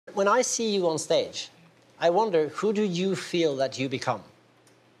when I see you on stage, I wonder, who do you feel that you become?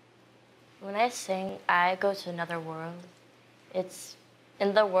 When I sing, I go to another world.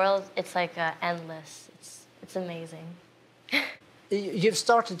 In the world, it's like endless. It's amazing. You've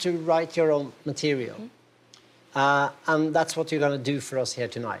started to write your own material. And that's what you're going to do for us here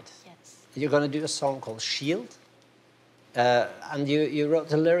tonight. Yes. You're going to do a song called Shield. And you wrote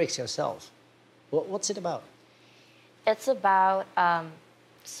the lyrics yourself. What's it about? It's about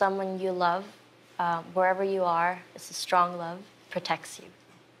someone you love. Wherever you are, it's a strong love, protects you.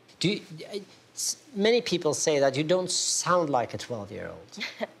 Many people say that you don't sound like a 12-year-old.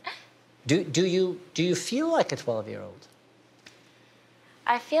 do you feel like a 12-year-old?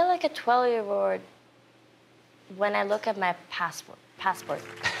 I feel like a 12-year-old when I look at my passport.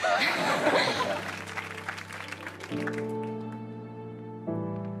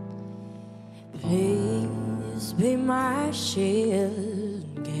 Please be my shield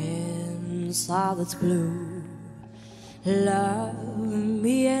against all that's blue. Love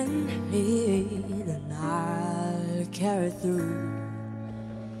me and lead, and I'll carry through.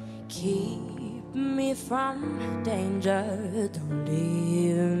 Keep me from danger, don't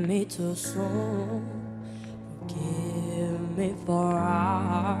leave me too soon. Forgive me for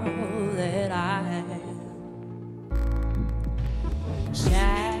all that I am.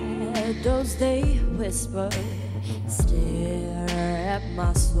 Shadows, they whisper, stare at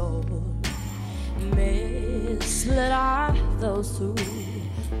my soul. Misled are those who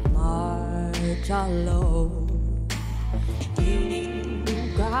march alone. You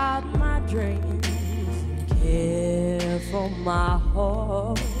guard my dreams and care for my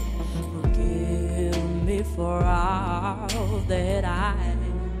heart. Forgive me for all that I am.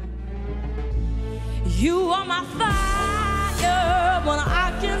 You are my fire when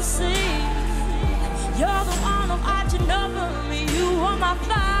I can see. You're the one who watching over me. You are my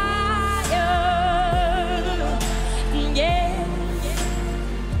fire. Yeah,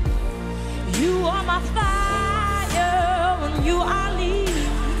 you are my fire when you are leading.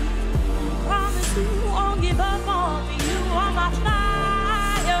 Promise you won't give up on me. You are my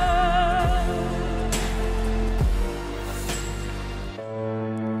fire.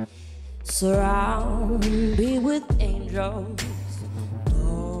 Surround me with angels.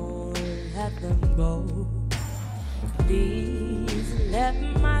 Don't let them go. Please let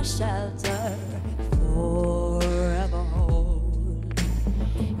my shelter forever hold.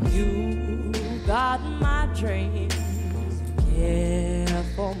 You got my dreams, care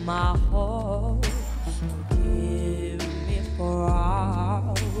for my heart. Forgive me for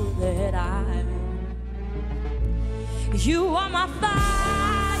all that I am. You are my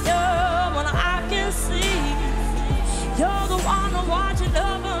fire when I can see. You're the one who's watching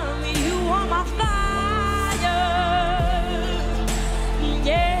over me. You are my fire.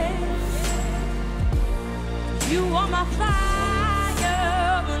 Yeah. You are my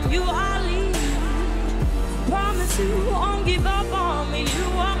fire when you are leading. Promise you won't give up on me. You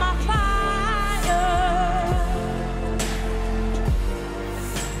are my fire.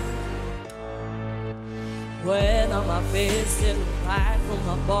 When on my face sitting right from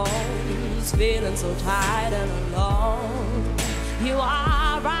my bones, feeling so tired and alone. You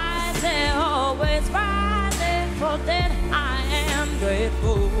are right there, always right there. For that I am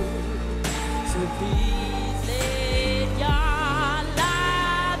grateful. So please let your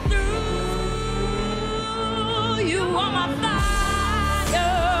light through. You are my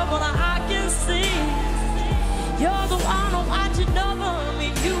fire when I can see. You're the one who watching over me.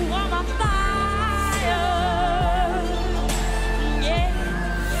 You are my fire. Yeah.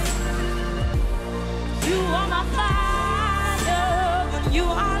 You are my fire when you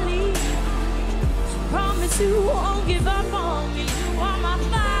are leading. Promise you won't give up.